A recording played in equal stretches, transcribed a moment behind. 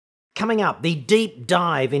Coming up, the deep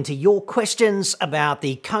dive into your questions about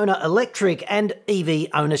the Kona Electric and EV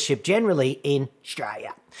ownership generally in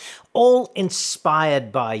Australia. All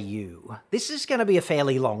inspired by you. This is going to be a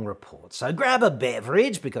fairly long report, so grab a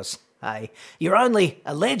beverage because, hey, you're only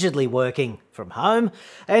allegedly working from home,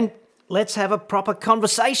 and let's have a proper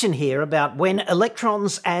conversation here about when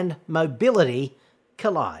electrons and mobility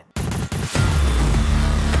collide.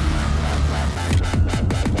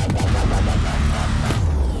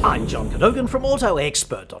 I'm John Cadogan from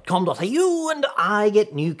AutoExpert.com.au, and I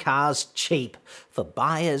get new cars cheap for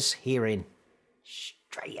buyers here in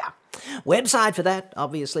Australia. Website for that,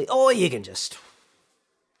 obviously, or you can just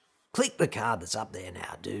click the card that's up there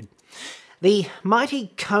now, dude. The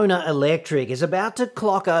mighty Kona Electric is about to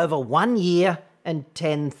clock over 1 year and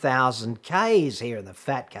 10,000 Ks here in the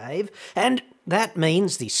Fat Cave, and that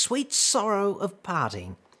means the sweet sorrow of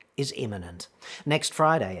parting is imminent. Next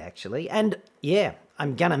Friday, actually, and yeah,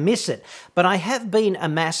 I'm gonna miss it, but I have been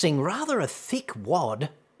amassing rather a thick wad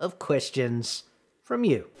of questions from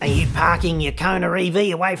you. Are you parking your Kona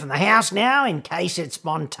EV away from the house now in case it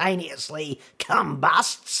spontaneously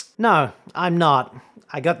combusts? No, I'm not.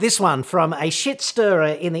 I got this one from a shit stirrer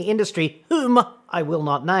in the industry whom I will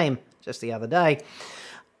not name just the other day.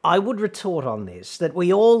 I would retort on this that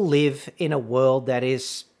we all live in a world that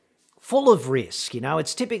is full of risk. You know,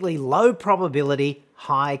 it's typically low probability,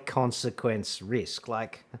 high consequence risk,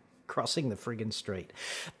 like crossing the friggin' street.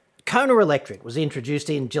 Kona Electric was introduced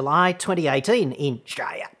in July 2018 in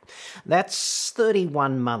Australia. That's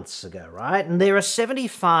 31 months ago, right? And there are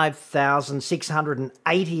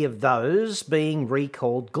 75,680 of those being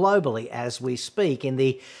recalled globally as we speak in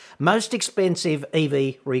the most expensive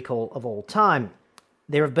EV recall of all time.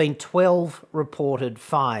 There have been 12 reported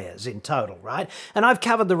fires in total, right? And I've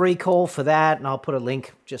covered the recall for that, and I'll put a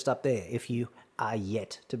link just up there if you are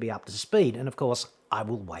yet to be up to speed. And of course, I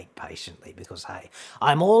will wait patiently because, hey,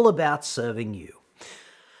 I'm all about serving you.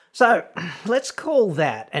 So let's call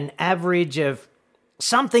that an average of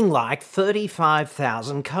something like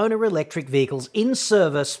 35,000 Kona Electric vehicles in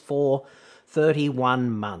service for 31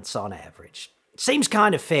 months on average. Seems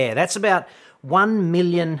kind of fair. That's about 1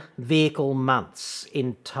 million vehicle months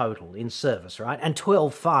in total in service, right? And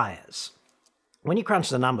 12 fires. When you crunch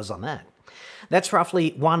the numbers on that, that's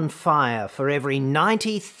roughly one fire for every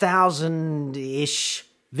 90,000-ish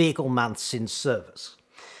vehicle months in service.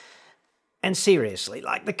 And seriously,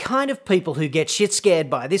 like the kind of people who get shit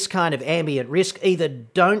scared by this kind of ambient risk either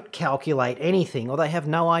don't calculate anything or they have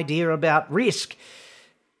no idea about risk.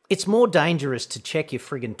 It's more dangerous to check your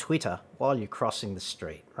friggin' Twitter while you're crossing the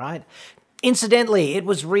street, right? Incidentally, it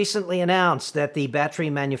was recently announced that the battery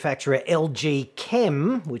manufacturer LG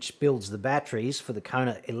Chem, which builds the batteries for the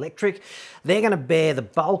Kona Electric, they're going to bear the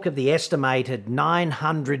bulk of the estimated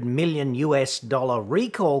 $900 million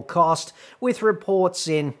recall cost, with reports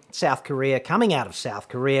in South Korea coming out of South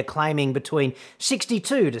Korea claiming between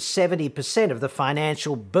 62 to 70% of the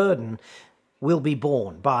financial burden will be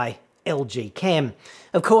borne by LG Chem.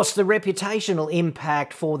 Of course, the reputational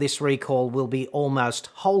impact for this recall will be almost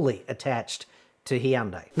wholly attached to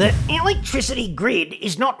Hyundai. The electricity grid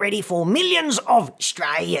is not ready for millions of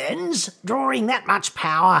Australians drawing that much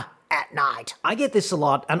power at night. I get this a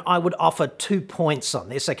lot, and I would offer 2 points on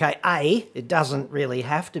this, okay? A, it doesn't really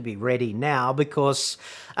have to be ready now because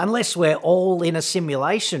unless we're all in a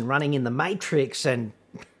simulation running in the Matrix and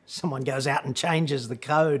someone goes out and changes the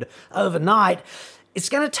code overnight, it's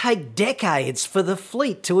going to take decades for the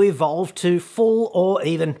fleet to evolve to full or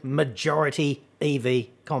even majority EV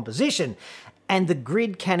composition. And the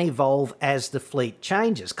grid can evolve as the fleet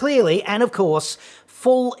changes, clearly. And of course,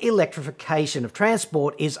 full electrification of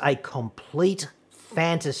transport is a complete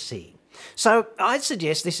fantasy. So I'd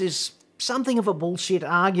suggest this is something of a bullshit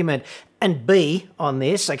argument. And B, on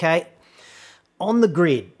this, okay, on the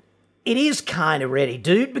grid, it is kind of ready,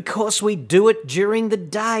 dude, because we do it during the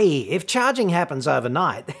day. If charging happens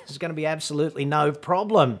overnight, there's going to be absolutely no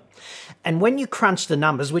problem. And when you crunch the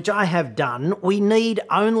numbers, which I have done, we need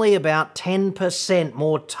only about 10%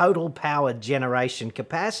 more total power generation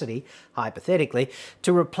capacity, hypothetically,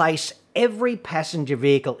 to replace every passenger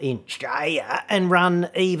vehicle in Australia and run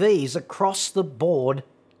EVs across the board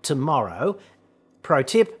tomorrow. Pro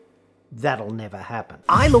tip, that'll never happen.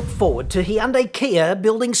 I look forward to Hyundai Kia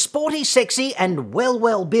building sporty, sexy and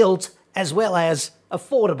well built as well as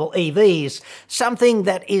affordable EVs, something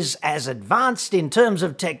that is as advanced in terms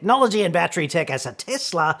of technology and battery tech as a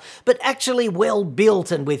Tesla, but actually well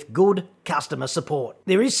built and with good customer support.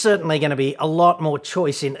 There is certainly going to be a lot more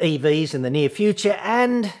choice in EVs in the near future,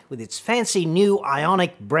 and with its fancy new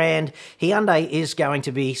Ioniq brand, Hyundai is going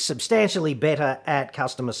to be substantially better at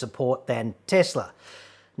customer support than Tesla.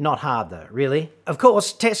 Not hard though, really. Of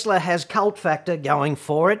course, Tesla has cult factor going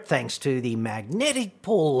for it thanks to the magnetic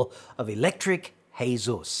pull of electric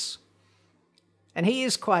Jesus. And he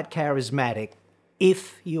is quite charismatic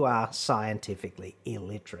if you are scientifically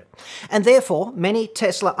illiterate. And therefore, many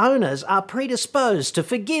Tesla owners are predisposed to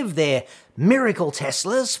forgive their miracle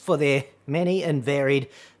Teslas for their many and varied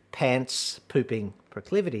pants-pooping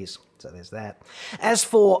proclivities. So there's that. As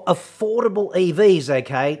for affordable EVs,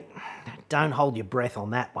 okay, don't hold your breath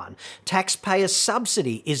on that one. Taxpayer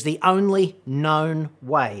subsidy is the only known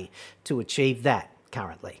way to achieve that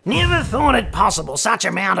currently. Never thought it possible such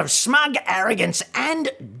amount of smug arrogance and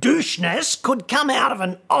doucheness could come out of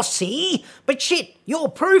an Aussie, but shit, you're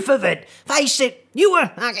proof of it. Face it, you were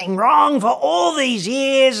fucking wrong for all these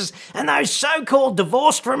years, and those so-called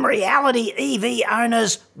divorced from reality EV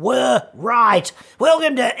owners were right.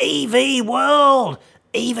 Welcome to EV world,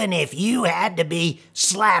 even if you had to be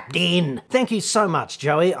slapped in. Thank you so much,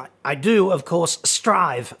 Joey. I do, of course,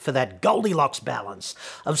 strive for that Goldilocks balance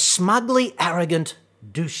of smugly arrogant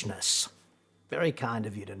doucheness. Very kind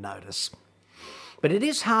of you to notice. But it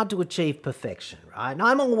is hard to achieve perfection, right? And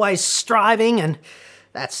I'm always striving, and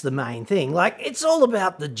that's the main thing. Like, it's all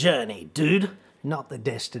about the journey, dude, not the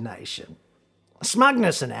destination.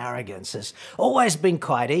 Smugness and arrogance has always been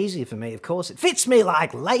quite easy for me, of course. It fits me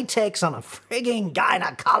like latex on a frigging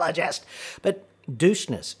gynecologist. But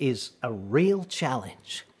doucheness is a real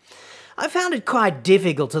challenge. I found it quite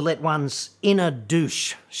difficult to let one's inner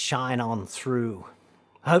douche shine on through.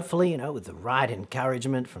 Hopefully, with the right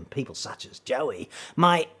encouragement from people such as Joey,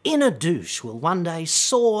 my inner douche will one day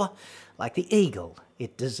soar like the eagle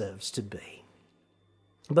it deserves to be.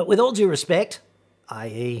 But with all due respect,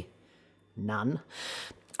 i.e., none,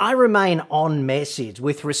 I remain on message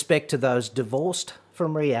with respect to those divorced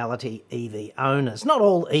from reality EV owners. Not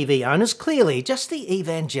all EV owners, clearly, just the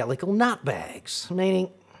evangelical nutbags,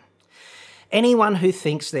 meaning anyone who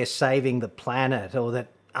thinks they're saving the planet, or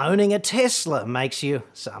that owning a Tesla makes you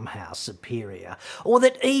somehow superior, or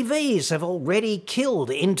that EVs have already killed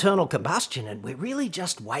internal combustion and we're really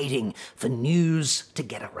just waiting for news to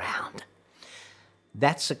get around.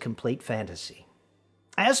 That's a complete fantasy.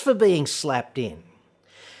 As for being slapped in,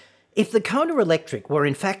 if the Kona Electric were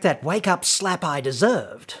in fact that wake-up slap I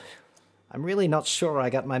deserved, I'm really not sure I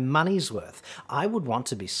got my money's worth. I would want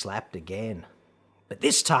to be slapped again. But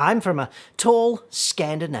this time from a tall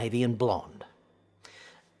Scandinavian blonde.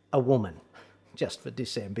 A woman, just for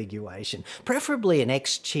disambiguation, preferably an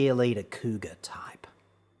ex-cheerleader cougar type.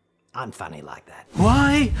 I'm funny like that.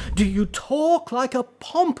 Why do you talk like a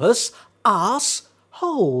pompous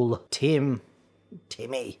ass-hole? Timmy,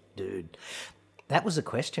 dude. That was a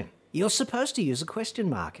question. You're supposed to use a question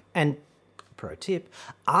mark. And, pro tip,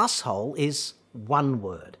 asshole is one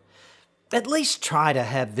word. At least try to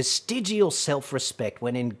have vestigial self-respect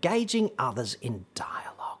when engaging others in dialogue.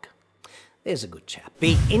 There's a good chap.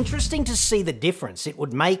 Be interesting to see the difference it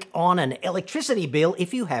would make on an electricity bill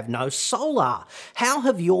if you have no solar. How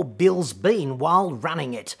have your bills been while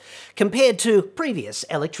running it, compared to previous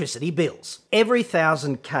electricity bills? Every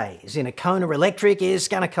 1,000 Ks in a Kona Electric is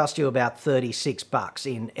going to cost you about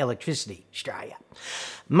 $36 in electricity, Australia.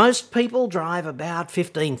 Most people drive about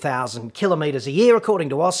 15,000 kilometres a year, according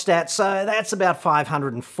to Austat, so that's about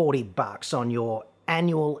 $540 on your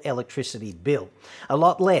annual electricity bill, a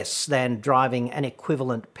lot less than driving an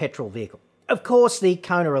equivalent petrol vehicle. Of course, the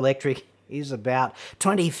Kona Electric is about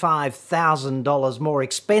 $25,000 more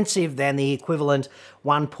expensive than the equivalent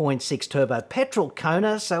 1.6 turbo petrol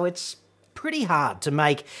Kona, so it's pretty hard to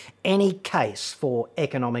make any case for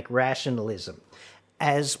economic rationalism,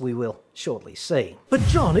 as we will shortly see. But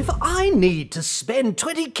John, if I need to spend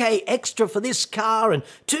 20k extra for this car and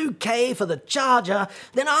 2k for the charger,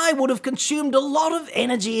 then I would have consumed a lot of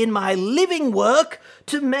energy in my living work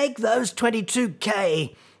to make those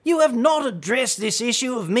 22k. You have not addressed this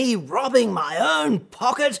issue of me robbing my own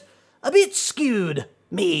pocket. A bit skewed,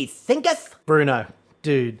 me thinketh. Bruno,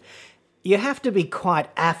 dude, you have to be quite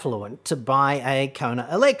affluent to buy a Kona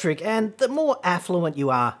Electric, and the more affluent you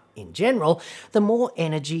are in general, the more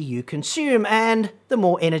energy you consume, and the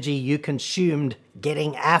more energy you consumed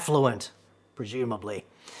getting affluent, presumably.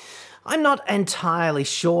 I'm not entirely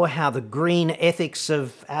sure how the green ethics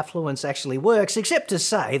of affluence actually works, except to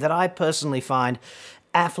say that I personally find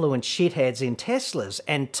affluent shitheads in Teslas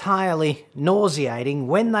entirely nauseating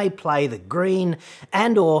when they play the green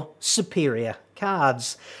and/or superior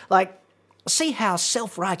cards. Like, see how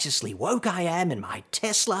self-righteously woke I am in my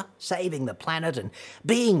Tesla, saving the planet and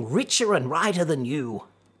being richer and righter than you.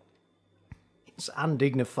 It's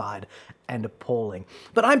undignified and appalling.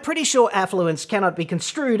 But I'm pretty sure affluence cannot be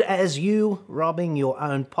construed as you robbing your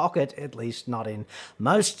own pocket, at least not in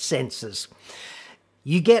most senses.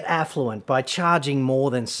 You get affluent by charging more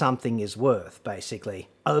than something is worth, basically,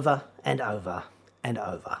 over and over and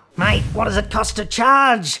over. Mate, what does it cost to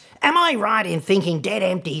charge? Am I right in thinking dead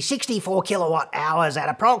empty 64 kilowatt hours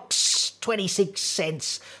at approx 26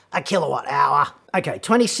 cents a kilowatt hour? Okay,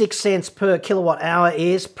 26 cents per kilowatt hour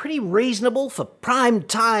is pretty reasonable for prime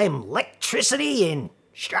time electricity in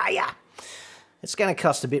Australia. It's going to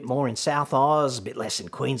cost a bit more in South Oz, a bit less in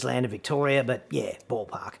Queensland and Victoria, but yeah,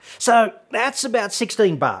 ballpark. So that's about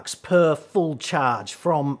 $16 per full charge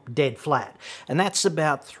from dead flat, and that's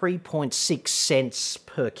about 3.6 cents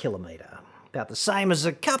per kilometre. About the same as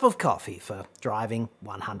a cup of coffee for driving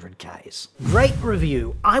 100 k's. Great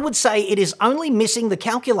review. I would say it is only missing the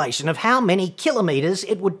calculation of how many kilometres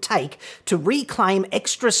it would take to reclaim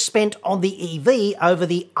extra spent on the EV over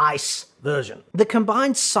the ICE version. The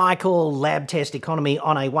combined cycle lab test economy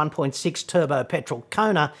on a 1.6 turbo petrol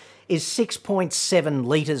Kona is 6.7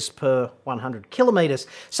 litres per 100 kilometres,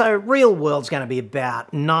 so real world's going to be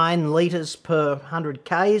about 9 litres per 100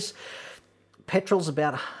 k's. Petrol's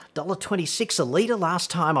about $1.26 a litre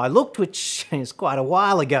last time I looked, which is quite a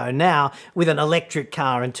while ago now, with an electric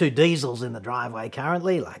car and 2 diesels in the driveway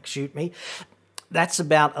currently, like shoot me. That's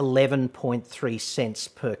about 11.3 cents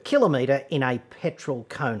per kilometre in a petrol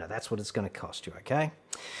Kona. That's what it's going to cost you, okay?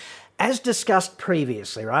 As discussed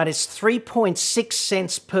previously, right, it's 3.6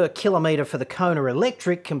 cents per kilometre for the Kona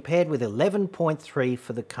electric compared with 11.3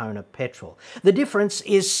 for the Kona petrol. The difference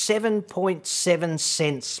is 7.7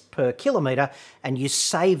 cents per kilometre, and you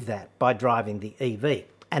save that by driving the EV.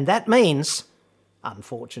 And that means,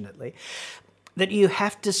 unfortunately, that you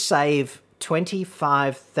have to save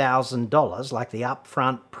 $25,000, like the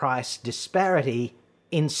upfront price disparity,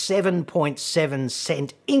 in 7.7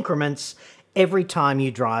 cent increments every time you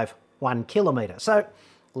drive 1 kilometre. So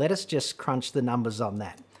let us just crunch the numbers on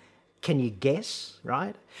that. Can you guess,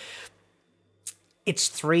 right? It's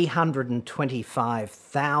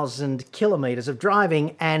 325,000 kilometres of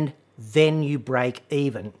driving, and then you break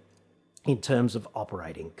even in terms of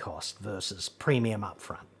operating cost versus premium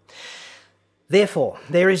upfront. Therefore,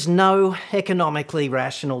 there is no economically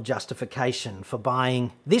rational justification for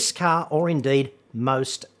buying this car or indeed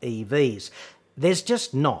most EVs. There's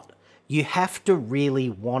just not. You have to really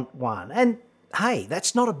want one. And hey,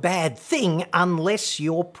 that's not a bad thing unless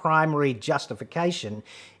your primary justification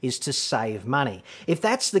is to save money. If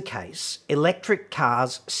that's the case, electric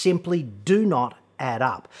cars simply do not add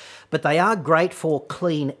up. But they are great for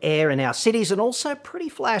clean air in our cities and also pretty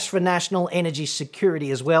flash for national energy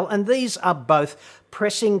security as well. And these are both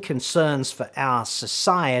pressing concerns for our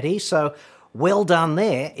society. So well done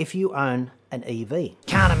there if you own an EV.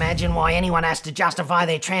 Can't imagine why anyone has to justify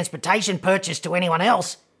their transportation purchase to anyone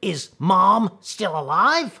else. Is Mom still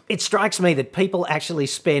alive? It strikes me that people actually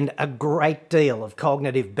spend a great deal of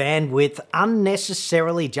cognitive bandwidth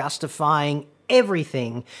unnecessarily justifying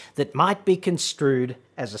everything that might be construed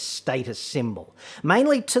as a status symbol,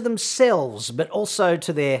 mainly to themselves, but also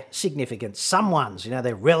to their significant someones,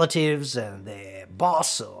 their relatives and their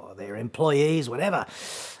boss or their employees, whatever.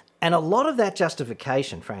 And a lot of that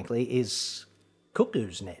justification, frankly, is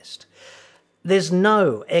cuckoo's nest. There's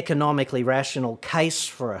no economically rational case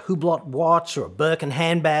for a Hublot watch or a Birkin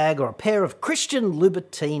handbag or a pair of Christian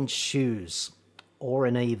Louboutin shoes or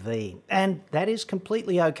an EV, and that is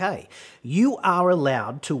completely okay. You are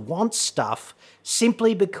allowed to want stuff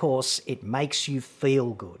simply because it makes you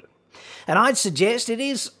feel good. And I'd suggest it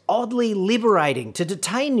is oddly liberating to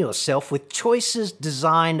detain yourself with choices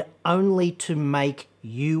designed only to make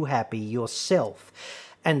you happy yourself,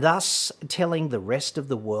 and thus telling the rest of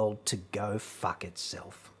the world to go fuck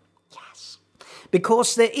itself. Yes.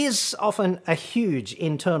 Because there is often a huge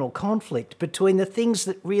internal conflict between the things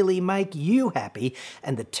that really make you happy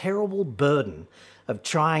and the terrible burden of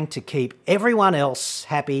trying to keep everyone else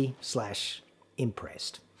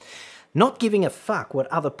happy/impressed. Not giving a fuck what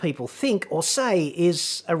other people think or say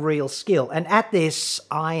is a real skill, and at this,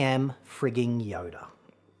 I am frigging Yoda.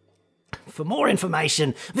 For more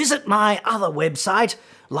information, visit my other website,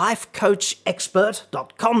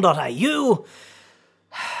 lifecoachexpert.com.au,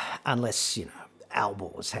 unless,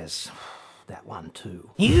 Albors has that one too.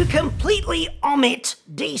 You completely omit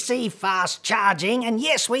DC fast charging, and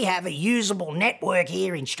yes, we have a usable network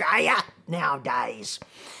here in Australia nowadays.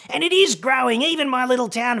 And it is growing. Even my little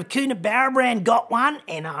town of Coonabarabran got one,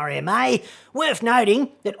 NRMA. Worth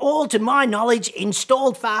noting that all, to my knowledge,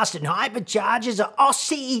 installed fast and hyperchargers are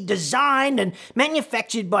Aussie designed and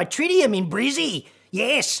manufactured by Tritium in Brizzy.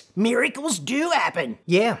 Yes, miracles do happen.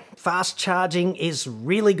 Yeah, fast charging is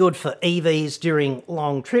really good for EVs during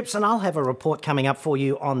long trips, and I'll have a report coming up for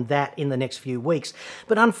you on that in the next few weeks.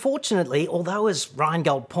 But unfortunately, although as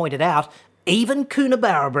Reingold pointed out, even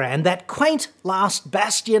Coonabarabran, that quaint last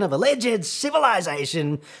bastion of alleged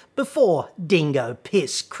civilization before Dingo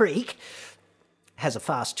Piss Creek, has a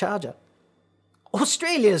fast charger.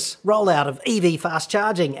 Australia's rollout of EV fast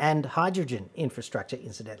charging and hydrogen infrastructure,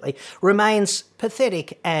 incidentally, remains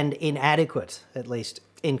pathetic and inadequate, at least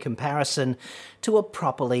in comparison to a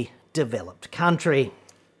properly developed country.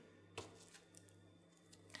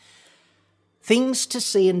 Things to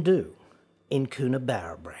see and do in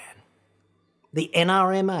Coonabarabran. The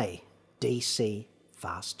NRMA DC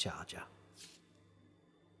fast charger.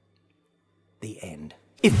 The end.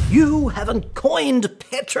 If you haven't coined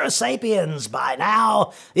Petrosapiens by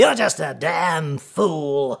now, you're just a damn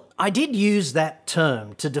fool. I did use that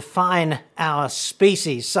term to define our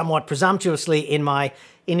species somewhat presumptuously in my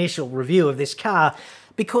initial review of this car,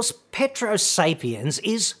 because Petrosapiens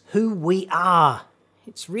is who we are.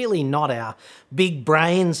 It's really not our big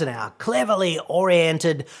brains and our cleverly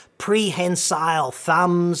oriented prehensile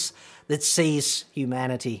thumbs that sees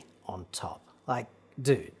humanity on top. Like,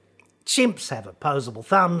 dude. Chimps have opposable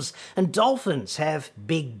thumbs and dolphins have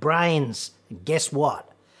big brains. And guess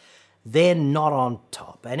what? They're not on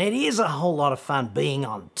top. And it is a whole lot of fun being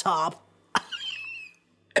on top.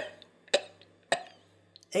 I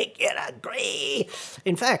can agree.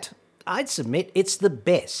 In fact, I'd submit it's the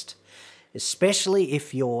best, especially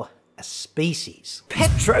if you're a species.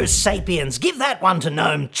 Petrosapiens, give that one to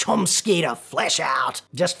Noam Chomsky to flesh out.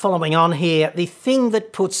 Just following on here, the thing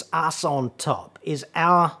that puts us on top is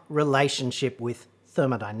our relationship with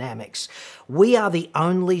thermodynamics. We are the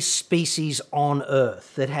only species on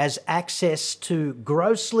Earth that has access to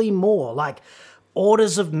grossly more, like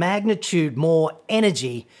orders of magnitude more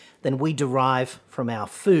energy than we derive from our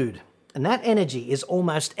food. And that energy is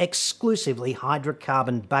almost exclusively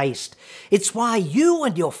hydrocarbon-based. It's why you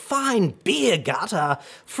and your fine beer gut are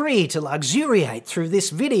free to luxuriate through this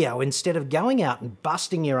video instead of going out and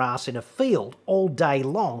busting your ass in a field all day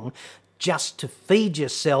long just to feed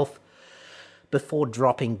yourself before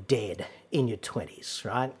dropping dead in your 20s,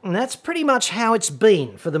 right? And that's pretty much how it's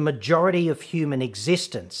been for the majority of human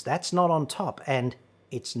existence. That's not on top, and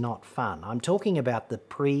it's not fun. I'm talking about the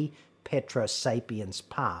pre-Petrosapiens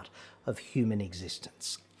part of human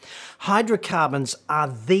existence. Hydrocarbons are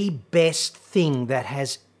the best thing that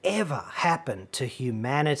has ever happened to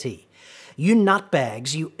humanity. You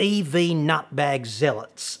nutbags, you EV nutbag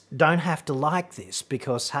zealots, don't have to like this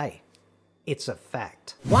because, hey, it's a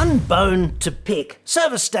fact. One bone to pick.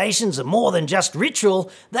 Service stations are more than just ritual,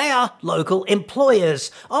 they are local employers.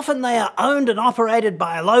 Often they are owned and operated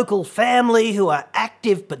by a local family who are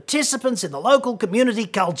active participants in the local community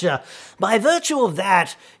culture. By virtue of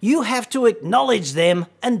that, you have to acknowledge them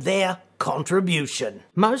and their contribution.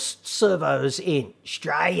 Most servos in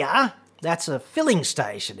Australia, that's a filling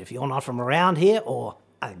station if you're not from around here, or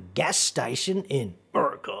a gas station in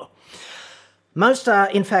America. Most are,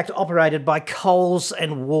 in fact, operated by Coles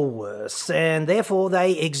and Woolworths, and therefore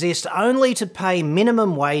they exist only to pay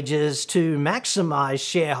minimum wages to maximise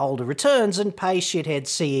shareholder returns and pay shithead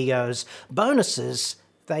CEOs bonuses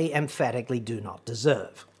they emphatically do not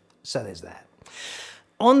deserve. So there's that.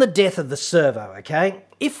 On the death of the servo, okay,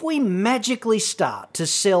 if we magically start to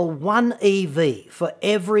sell one EV for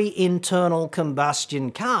every internal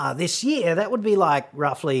combustion car this year, that would be like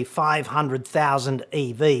roughly 500,000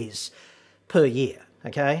 EVs per year,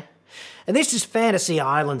 okay? And this is fantasy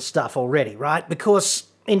island stuff already, right? Because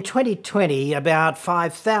in 2020, about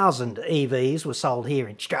 5,000 EVs were sold here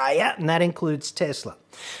in Australia, and that includes Tesla.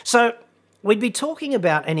 So we'd be talking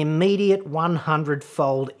about an immediate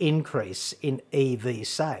 100-fold increase in EV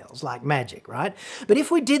sales, like magic, right? But if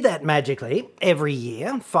we did that magically every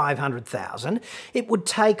year, 500,000, it would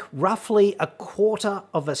take roughly a quarter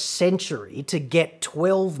of a century to get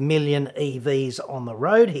 12 million EVs on the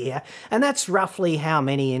road here, and that's roughly how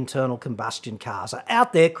many internal combustion cars are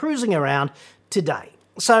out there cruising around today.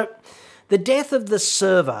 So the death of the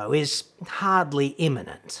servo is hardly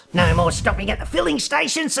imminent. No more stopping at the filling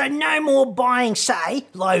station, so no more buying, say,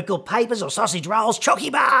 local papers or sausage rolls, chocky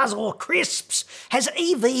bars or crisps. Has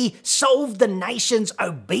EV solved the nation's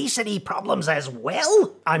obesity problems as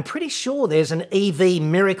well? I'm pretty sure there's an EV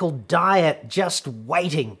miracle diet just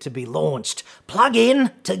waiting to be launched. Plug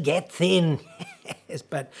in to get thin. Yes,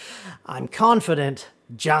 but I'm confident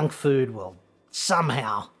junk food will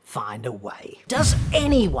somehow find a way. Does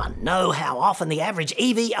anyone know how often the average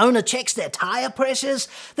EV owner checks their tyre pressures?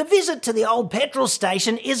 The visit to the old petrol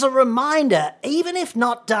station is a reminder, even if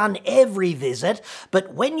not done every visit,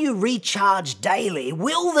 but when you recharge daily,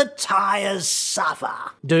 will the tyres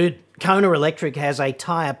suffer? Dude, Kona Electric has a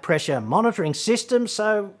tyre pressure monitoring system,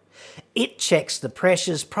 so it checks the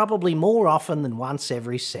pressures probably more often than once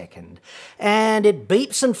every second. And it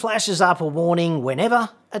beeps and flashes up a warning whenever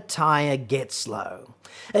a tyre gets low.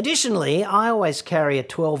 Additionally, I always carry a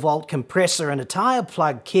 12-volt compressor and a tyre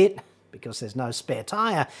plug kit because there's no spare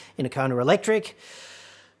tyre in a Kona Electric.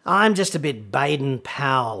 I'm just a bit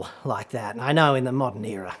Baden-Powell like that, and I know in the modern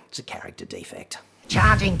era it's a character defect.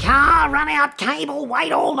 Charging car, run out cable,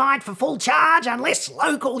 wait all night for full charge unless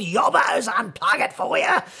local yobbos unplug it for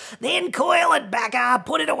you. Then coil it back up,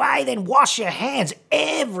 put it away, then wash your hands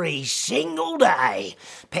every single day.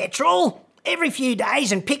 Petrol, every few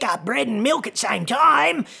days and pick up bread and milk at same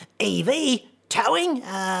time. EV, towing,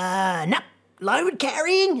 nope. Load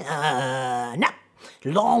carrying, nope.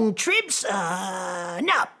 Long trips,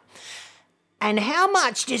 nope. And how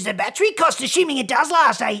much does the battery cost, assuming it does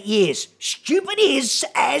last 8 years? Stupid is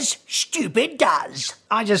as stupid does.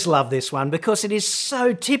 I just love this one because it is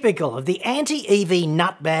so typical of the anti-EV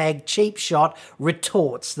nutbag cheap shot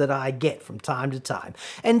retorts that I get from time to time.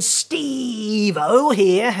 And Steve-O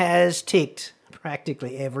here has ticked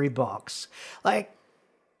practically every box. Like,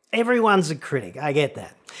 everyone's a critic, I get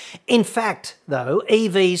that. In fact, though,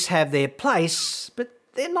 EVs have their place, but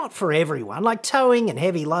they're not for everyone, like towing and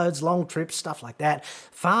heavy loads, long trips, stuff like that.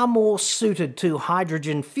 Far more suited to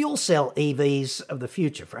hydrogen fuel cell EVs of the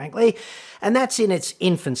future, frankly. And that's in its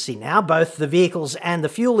infancy now. Both the vehicles and the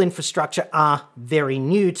fuel infrastructure are very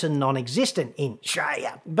new to non-existent in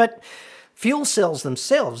Australia. But fuel cells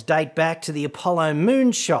themselves date back to the Apollo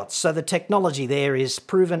moonshots, so the technology there is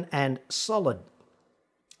proven and solid.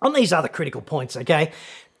 On these other critical points, okay,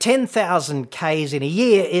 10,000 Ks in a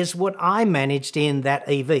year is what I managed in that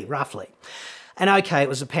EV, roughly. And okay, it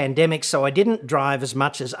was a pandemic, so I didn't drive as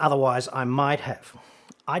much as otherwise I might have.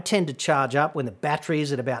 I tend to charge up when the battery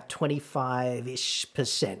is at about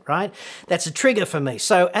 25-ish%, right? That's a trigger for me.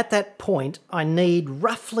 So at that point, I need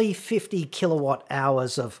roughly 50 kilowatt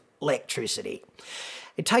hours of electricity.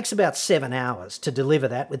 It takes about 7 hours to deliver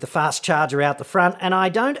that with the fast charger out the front, and I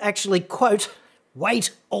don't actually, quote,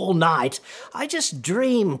 wait all night. I just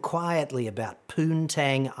dream quietly about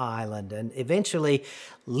Poontang Island and eventually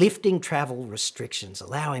lifting travel restrictions,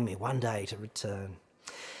 allowing me one day to return.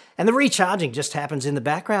 And the recharging just happens in the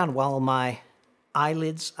background while my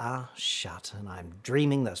eyelids are shut and I'm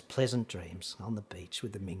dreaming those pleasant dreams on the beach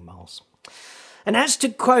with the Ming moles. And as to,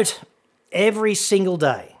 quote, every single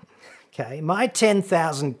day, okay, my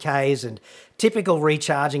 10,000 Ks and typical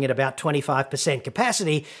recharging at about 25%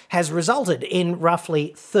 capacity has resulted in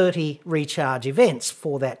roughly 30 recharge events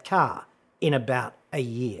for that car in about a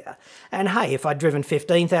year. And hey, if I'd driven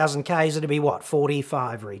 15,000 Ks, it'd be what,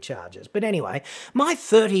 45 recharges. But anyway, my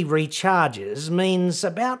 30 recharges means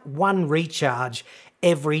about one recharge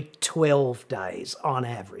every 12 days on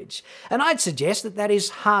average. And I'd suggest that that is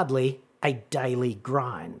hardly a daily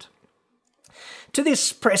grind. To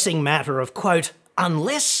this pressing matter of, quote,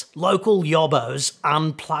 unless local yobbos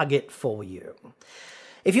unplug it for you.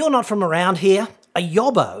 If you're not from around here, a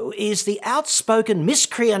yobbo is the outspoken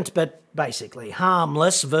miscreant but basically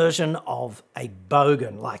harmless version of a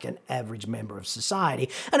bogan, like an average member of society.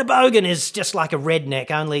 And a bogan is just like a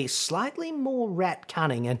redneck, only slightly more rat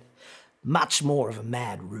cunning and much more of a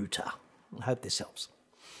mad rooter. I hope this helps.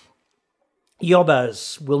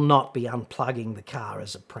 Yobbos will not be unplugging the car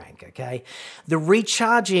as a prank, okay? The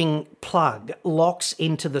recharging plug locks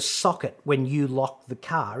into the socket when you lock the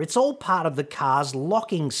car. It's all part of the car's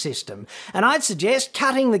locking system. And I'd suggest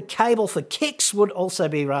cutting the cable for kicks would also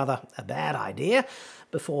be rather a bad idea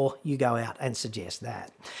before you go out and suggest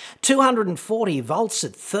that. 240 volts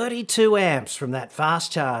at 32 amps from that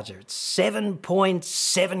fast charger. It's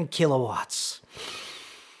 7.7 kilowatts.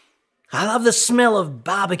 I love the smell of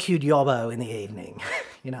barbecued yobbo in the evening,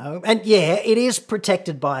 you know. And yeah, it is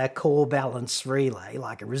protected by a core balance relay,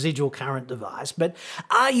 like a residual current device, but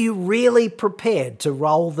are you really prepared to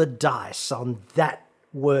roll the dice on that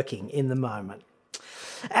working in the moment?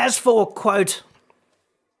 As for, quote,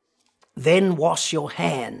 then wash your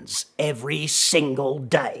hands every single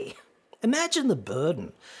day. Imagine the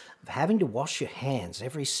burden of having to wash your hands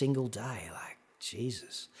every single day, like,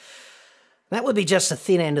 Jesus. That would be just the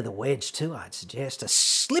thin end of the wedge too, I'd suggest. A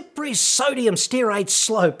slippery sodium stearate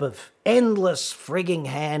slope of endless frigging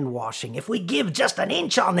hand washing. If we give just an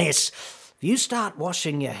inch on this, If you start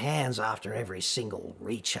washing your hands after every single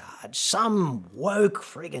recharge, some woke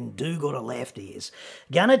friggin' do-gooder lefty is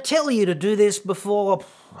gonna tell you to do this before,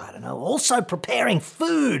 I don't know, also preparing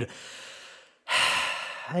food.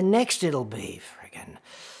 And next it'll be friggin',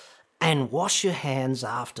 and wash your hands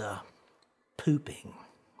after pooping.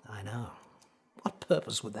 I know. What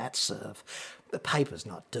purpose would that serve? The paper's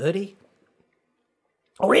not dirty.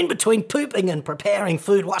 Or in between pooping and preparing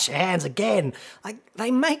food, wash your hands again. Like,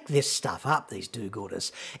 they make this stuff up, these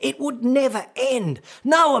do-gooders. It would never end.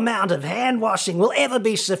 No amount of hand washing will ever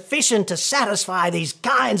be sufficient to satisfy these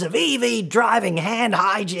kinds of EV driving hand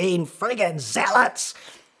hygiene friggin' zealots.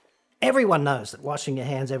 Everyone knows that washing your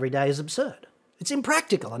hands every day is absurd. It's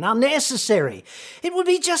impractical and unnecessary. It would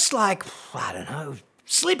be just like, I don't know,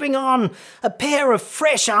 slipping on a pair of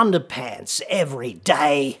fresh underpants every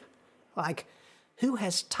day. Like, who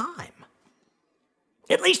has time?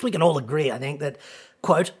 At least we can all agree, I think, that,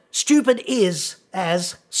 quote, stupid is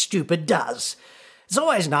as stupid does. It's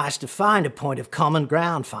always nice to find a point of common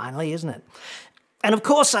ground, finally, isn't it? And of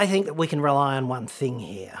course, I think that we can rely on one thing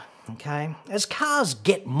here, okay? As cars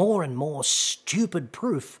get more and more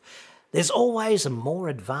stupid-proof, there's always a more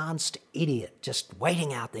advanced idiot just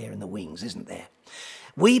waiting out there in the wings, isn't there?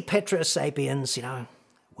 We Petrosapiens,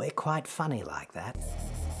 we're quite funny like that.